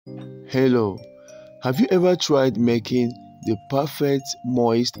Hello, have you ever tried making the perfect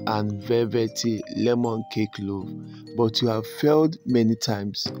moist and velvety lemon cake loaf but you have failed many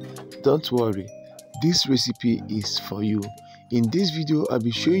times? Don't worry, this recipe is for you. In this video, I'll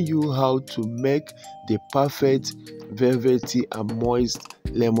be showing you how to make the perfect velvety and moist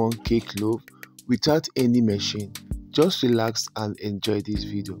lemon cake loaf without any machine. Just relax and enjoy this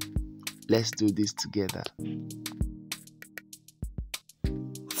video. Let's do this together.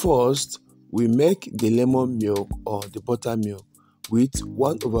 First, we make the lemon milk or the buttermilk with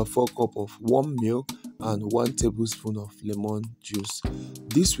 1/4 cup of warm milk and 1 tablespoon of lemon juice.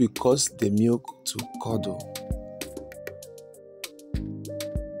 This will cause the milk to curdle.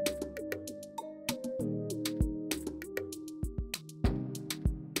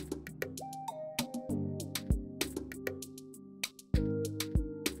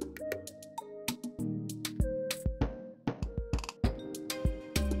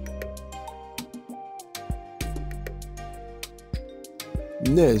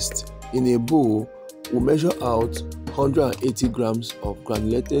 Next, in a bowl, we measure out 180 grams of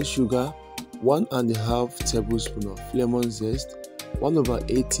granulated sugar, 1/2 tablespoon of lemon zest,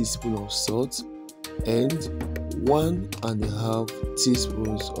 1/8 teaspoon of salt, and 1/2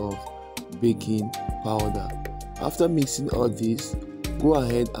 teaspoons of baking powder. After mixing all this, go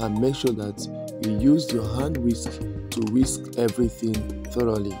ahead and make sure that you use your hand whisk to whisk everything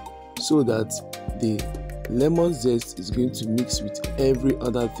thoroughly so that the lemon zest is going to mix with every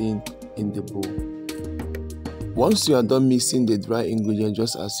other thing in the bowl. Once you are done mixing the dry ingredients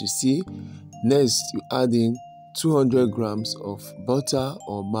just as you see, next you add in 200 grams of butter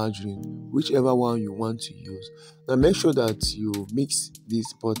or margarine, whichever one you want to use. Now make sure that you mix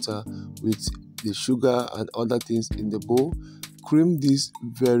this butter with the sugar and other things in the bowl. Cream this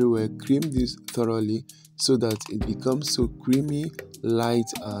very well, cream this thoroughly so that it becomes so creamy,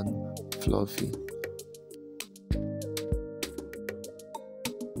 light and fluffy.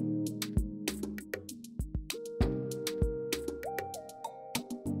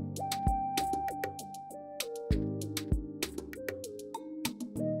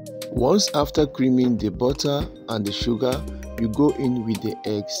 Once after creaming the butter and the sugar, you go in with the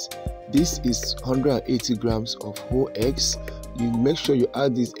eggs. This is 180 grams of whole eggs. You make sure you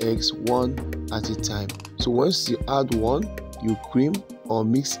add these eggs one at a time. So once you add one, you cream or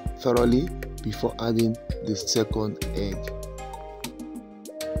mix thoroughly before adding the second egg.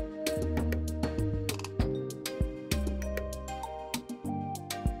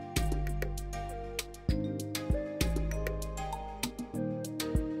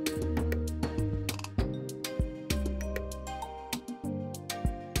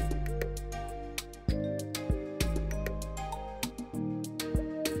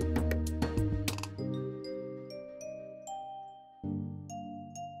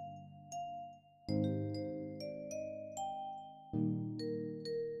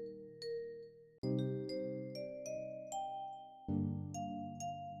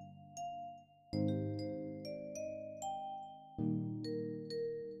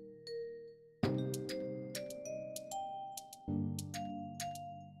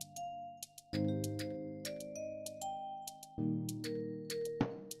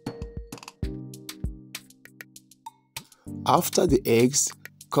 After the eggs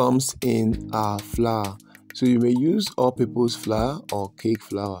comes in our flour. So you may use all-purpose flour or cake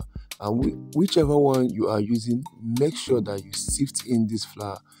flour, and whichever one you are using, make sure that you sift in this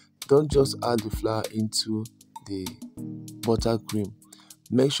flour. Don't just add the flour into the buttercream.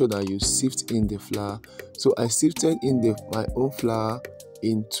 Make sure that you sift in the flour. So I sifted in my own flour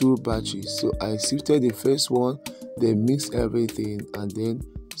in 2 batches. So I sifted the first one, then mixed everything, and then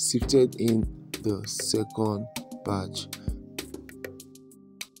sifted in the second batch.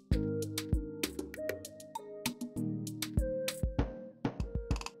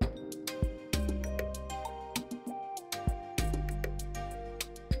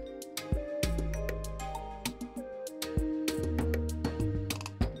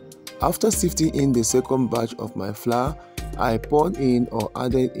 After sifting in the second batch of my flour, I poured in or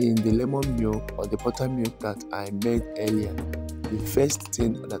added in the lemon milk or the buttermilk that I made earlier, the first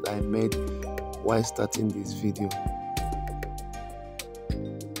thing that I made while starting this video.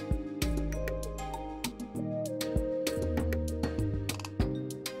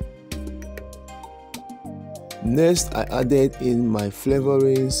 Next, I added in my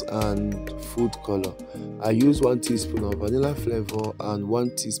flavorings and food color. I used 1 teaspoon of vanilla flavor and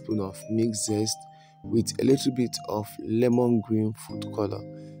 1 teaspoon of mixed zest with a little bit of lemon green food color.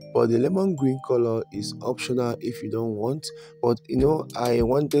 But the lemon green color is optional if you don't want. But I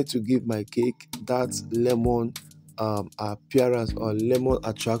wanted to give my cake that lemon appearance or lemon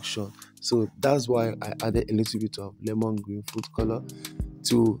attraction. So that's why I added a little bit of lemon green food color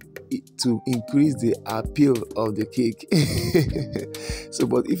to increase the appeal of the cake. So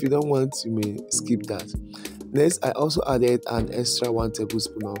but if you don't want, you may skip that. Next, I also added an extra 1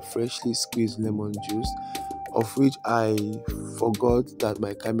 tablespoon of freshly squeezed lemon juice, of which I forgot that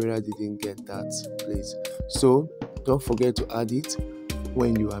my camera didn't get that place. So don't forget to add it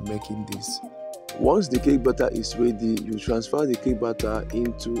when you are making this. Once the cake batter is ready, you transfer the cake batter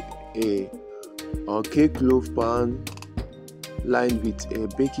into a cake loaf pan lined with a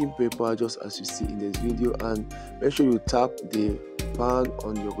baking paper, just as you see in this video, and make sure you tap the pan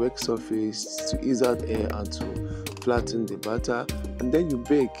on your work surface to ease out air and to flatten the batter, and then you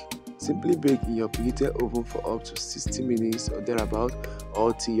bake. Simply bake in your preheated oven for up to 60 minutes or thereabout,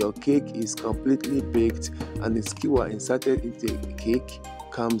 or till your cake is completely baked and the skewer inserted into the cake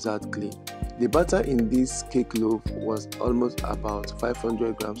comes out clean. The batter in this cake loaf was almost about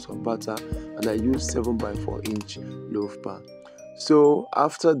 500 grams of butter, and I used 7x4 inch loaf pan. So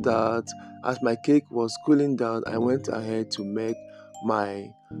after that, as my cake was cooling down, I went ahead to make my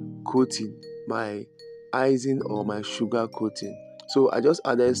coating, my icing or my sugar coating. So I just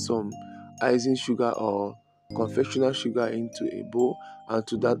added some icing sugar or confectioner sugar into a bowl, and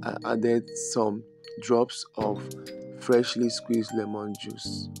to that I added some drops of freshly squeezed lemon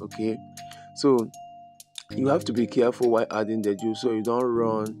juice. Okay, so you have to be careful while adding the juice so you don't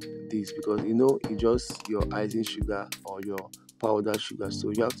run this, because you know it's just your icing sugar or your powder sugar, so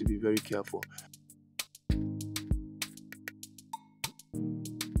you have to be very careful.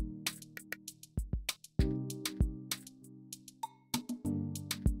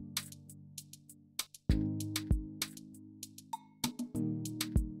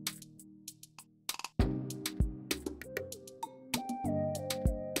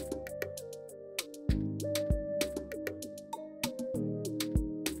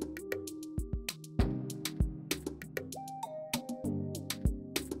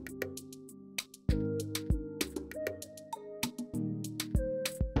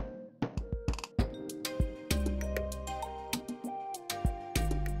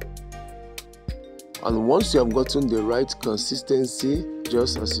 And once you have gotten the right consistency,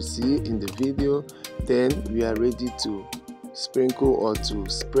 just as you see in the video, then we are ready to sprinkle or to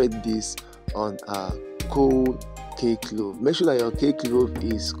spread this on a cold cake loaf. Make sure that your cake loaf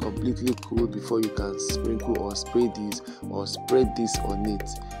is completely cool before you can sprinkle or spray this or spread this on it,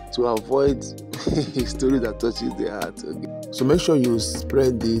 to avoid a story that touches the heart. Okay? So make sure you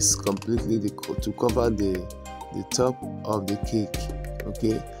spread this completely to cover the top of the cake.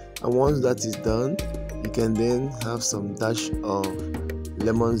 Okay, and once that is done, you can then have some dash of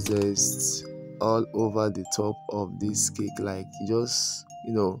lemon zest all over the top of this cake, like just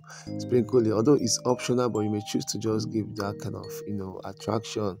sprinkle it, although it's optional, but you may choose to just give that kind of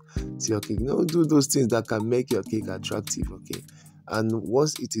attraction to your cake. Do those things that can make your cake attractive. Okay, and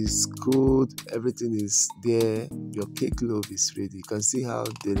once it is cooled, everything is there, your cake loaf is ready. You can see how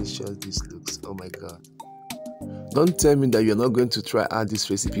delicious this looks. Oh my god. Don't tell me that you're not going to try out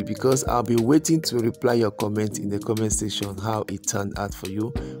this recipe, because I'll be waiting to reply your comment in the comment section how it turned out for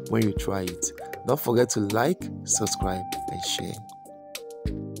you when you try it. Don't forget to like, subscribe and share.